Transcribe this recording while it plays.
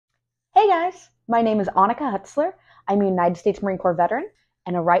Hey guys, my name is Annika Hutsler. I'm a United States Marine Corps veteran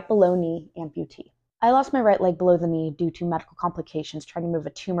and a right below knee amputee. I lost my right leg below the knee due to medical complications trying to move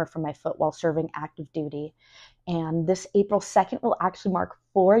a tumor from my foot while serving active duty. And this April 2nd will actually mark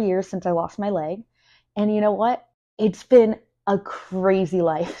 4 years since I lost my leg. And you know what? It's been a crazy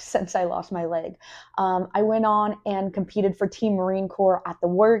life since I lost my leg. I went on and competed for Team Marine Corps at the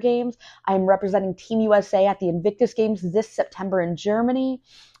War Games. I'm representing Team USA at the Invictus Games this September in Germany.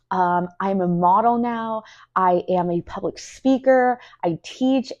 I'm a model now. I am a public speaker. I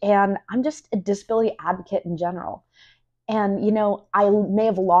teach, and I'm just a disability advocate in general. And, you know, I may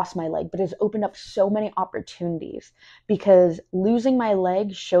have lost my leg, but it's opened up so many opportunities because losing my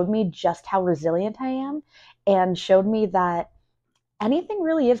leg showed me just how resilient I am and showed me that anything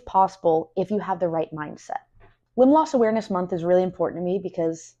really is possible if you have the right mindset. Limb Loss Awareness Month is really important to me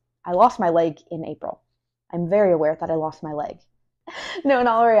because I lost my leg in April. I'm very aware that I lost my leg. No, in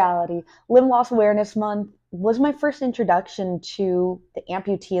all reality, Limb Loss Awareness Month was my first introduction to the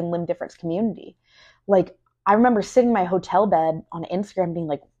amputee and limb difference community. Like, I remember sitting in my hotel bed on Instagram being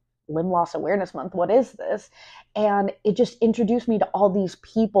like, Limb Loss Awareness Month, what is this? And it just introduced me to all these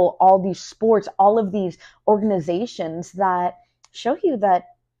people, all these sports, all of these organizations that show you that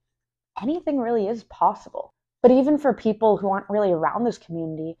anything really is possible. But even for people who aren't really around this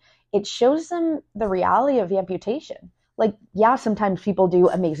community, it shows them the reality of amputation. Like, yeah, sometimes people do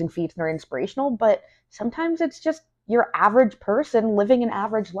amazing feats and they're inspirational, but sometimes it's just your average person living an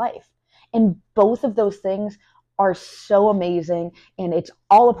average life. And both of those things are so amazing, and it's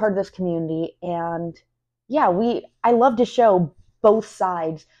all a part of this community. And yeah, I love to show both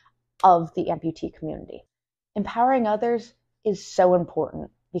sides of the amputee community. Empowering others is so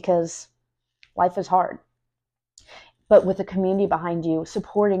important because life is hard. But with a community behind you,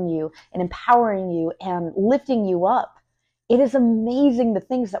 supporting you and empowering you and lifting you up, it is amazing the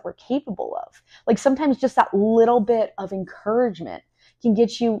things that we're capable of. Like, sometimes just that little bit of encouragement can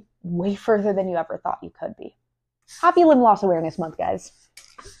get you way further than you ever thought you could be. Happy Limb Loss Awareness Month, guys.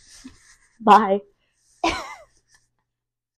 Bye.